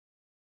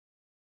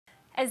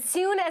As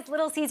soon as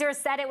Little Caesars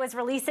said it was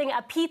releasing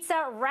a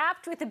pizza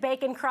wrapped with a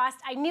bacon crust,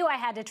 I knew I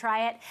had to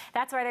try it.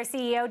 That's why their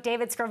CEO,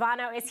 David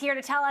Scrivano, is here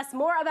to tell us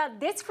more about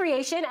this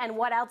creation and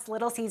what else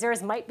Little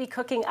Caesars might be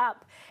cooking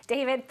up.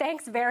 David,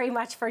 thanks very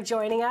much for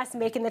joining us,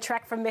 making the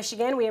trek from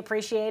Michigan. We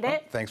appreciate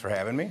it. Well, thanks for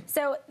having me.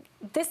 So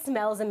this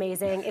smells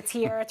amazing. It's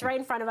here. It's right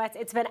in front of us.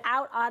 It's been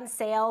out on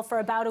sale for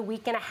about a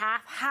week and a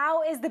half.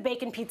 How is the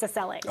bacon pizza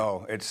selling?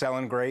 Oh, it's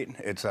selling great.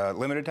 It's a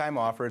limited time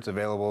offer. It's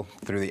available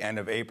through the end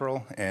of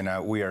April,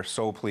 and we are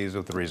so pleased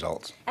with the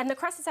results. And the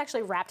crust is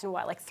actually wrapped in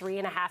what, like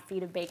 3.5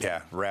 feet of bacon?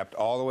 Yeah, wrapped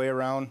all the way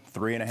around,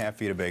 3.5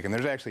 feet of bacon.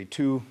 There's actually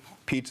 2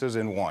 pizzas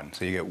in one,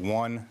 so you get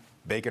one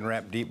bacon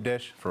wrapped deep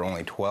dish for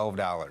only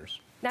 $12.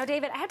 Now,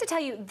 David, I have to tell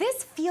you,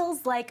 this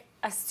feels like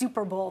a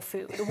Super Bowl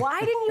food. Why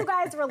didn't you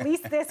guys release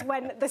this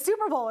when the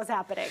Super Bowl was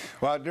happening?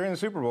 Well, during the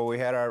Super Bowl, we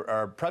had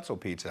our pretzel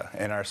pizza,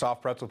 and our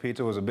soft pretzel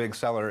pizza was a big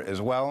seller as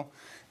well.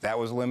 That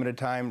was limited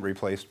time,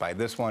 replaced by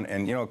this one,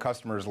 and you know,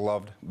 customers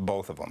loved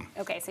both of them.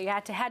 Okay, so you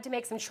had to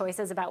make some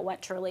choices about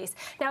what to release.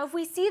 Now, if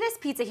we see this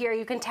pizza here,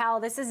 you can tell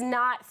this is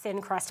not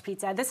thin crust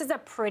pizza. This is a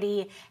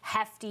pretty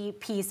hefty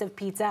piece of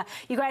pizza.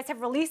 You guys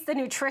have released the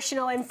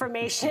nutritional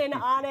information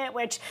on it,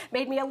 which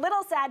made me a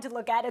little sad to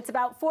look at. It's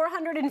about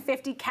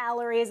 450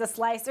 calories a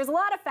slice. There's a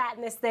lot of fat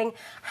in this thing.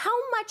 How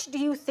much do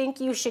you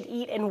think you should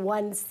eat in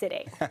one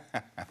sitting?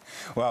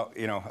 Well,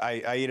 you know,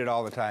 I eat it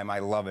all the time. I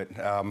love it.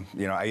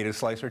 You know, I eat a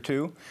slice or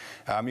two.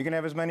 You can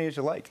have as many as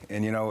you like,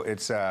 and you know,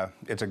 it's a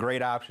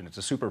great option. It's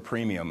a super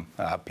premium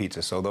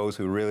pizza, so those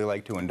who really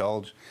like to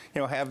indulge,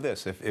 you know, have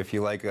this. If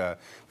you like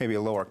maybe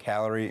a lower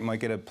calorie, you might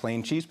get a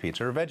plain cheese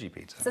pizza or a veggie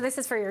pizza. So this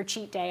is for your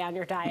cheat day on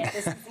your diet.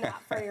 This is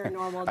not for your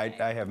normal day.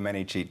 I have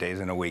many cheat days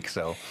in a week,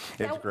 so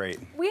it's great.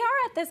 We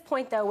are at this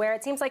point, though, where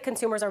it seems like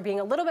consumers are being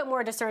a little bit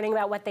more discerning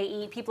about what they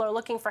eat. People are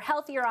looking for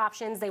healthier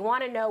options. They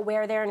want to know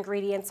where their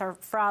ingredients are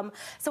from.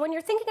 So when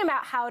you're thinking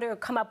about how to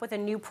come up with a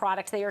new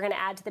product that you're going to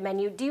add to the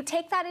menu, do you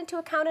take that into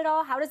account at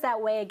all? How does that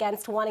weigh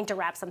against wanting to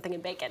wrap something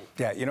in bacon?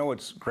 Yeah, you know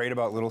what's great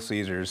about Little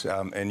Caesars,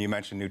 and you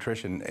mentioned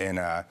nutrition and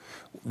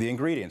the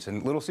ingredients,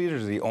 and Little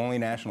Caesars is the only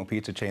national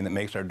pizza chain that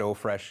makes our dough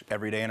fresh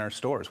every day in our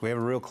stores. We have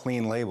a real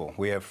clean label.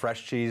 We have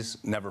fresh cheese,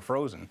 never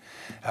frozen,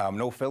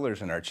 no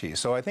fillers in our cheese.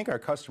 So I think our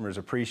customers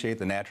appreciate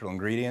the natural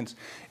ingredients,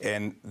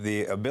 and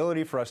the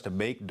ability for us to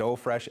bake dough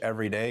fresh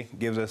every day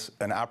gives us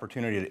an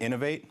opportunity to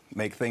innovate,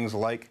 make things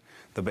like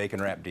the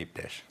bacon wrap deep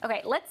dish.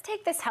 Okay, let's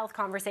take this health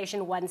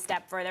conversation one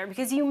step further,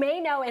 because you may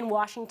know in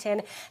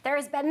Washington there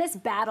has been this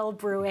battle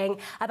brewing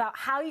about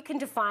how you can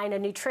define a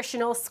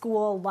nutritional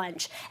school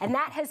lunch, and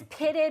that has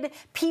pitted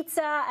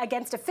pizza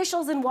against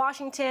officials in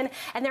Washington,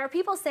 and there are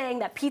people saying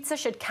that pizza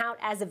should count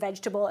as a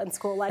vegetable in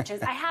school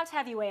lunches. I have to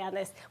have you weigh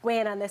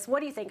in on this.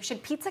 What do you think?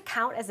 Should pizza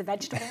count as a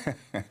vegetable?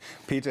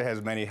 Pizza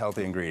has many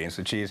healthy ingredients.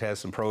 The cheese has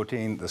some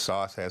protein, the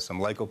sauce has some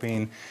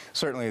lycopene.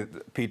 Certainly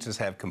pizzas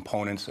have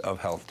components of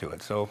health to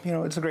it, so you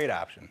know, it's a great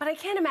option. But I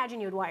can't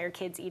imagine you'd want your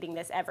kids eating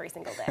this every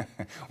single day.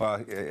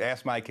 Well,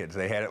 ask my kids.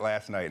 They had it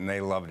last night and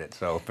they loved it,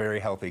 so very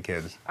healthy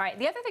kids. All right,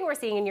 the other thing we're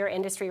seeing in your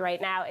industry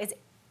right now is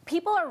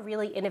people are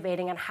really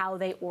innovating on how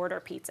they order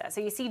pizza.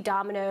 So you see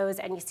Domino's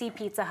and you see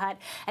Pizza Hut,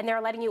 and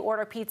they're letting you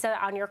order pizza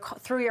on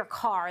through your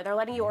car. They're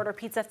letting you order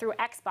pizza through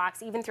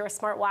Xbox, even through a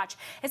smartwatch.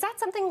 Is that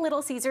something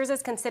Little Caesars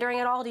is considering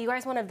at all? Do you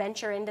guys want to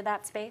venture into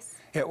that space?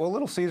 Yeah, well,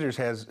 Little Caesars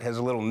has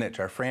a little niche.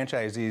 Our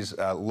franchisees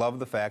love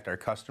the fact our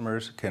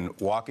customers can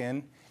walk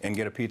in and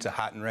get a pizza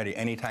hot and ready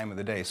any time of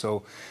the day.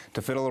 So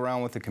to fiddle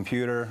around with the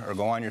computer or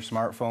go on your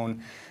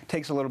smartphone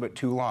takes a little bit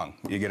too long.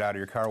 You get out of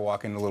your car,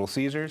 walk into Little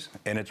Caesars,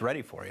 and it's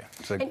ready for you.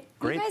 It's a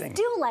great thing. You guys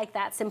do like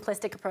that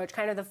simplistic approach,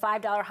 kind of the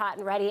 $5 hot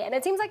and ready, and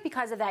it seems like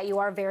because of that you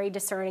are very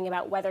discerning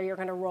about whether you're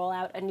going to roll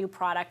out a new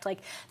product like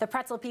the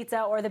pretzel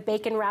pizza or the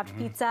bacon wrapped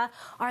pizza.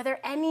 Are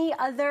there any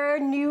other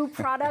new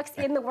products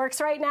in the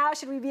works right now?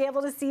 Should we be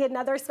able to see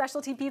another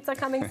specialty pizza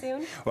coming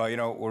soon? Well, you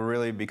know, we're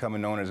really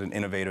becoming known as an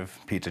innovative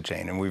pizza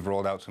chain, and we've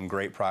rolled out some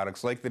great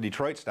products like the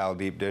Detroit style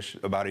deep dish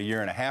about 1.5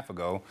 years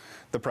ago,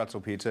 the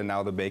pretzel pizza, and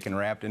now the bacon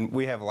wrapped, and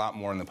we have a lot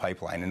more in the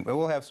pipeline, and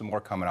we'll have some more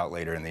coming out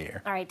later in the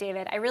year. All right,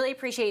 David, I really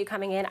appreciate you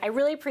coming in. I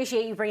really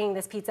appreciate you bringing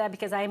this pizza,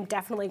 because I am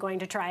definitely going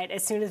to try it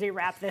as soon as we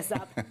wrap this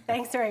up.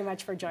 Thanks very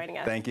much for joining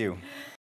us. Thank you.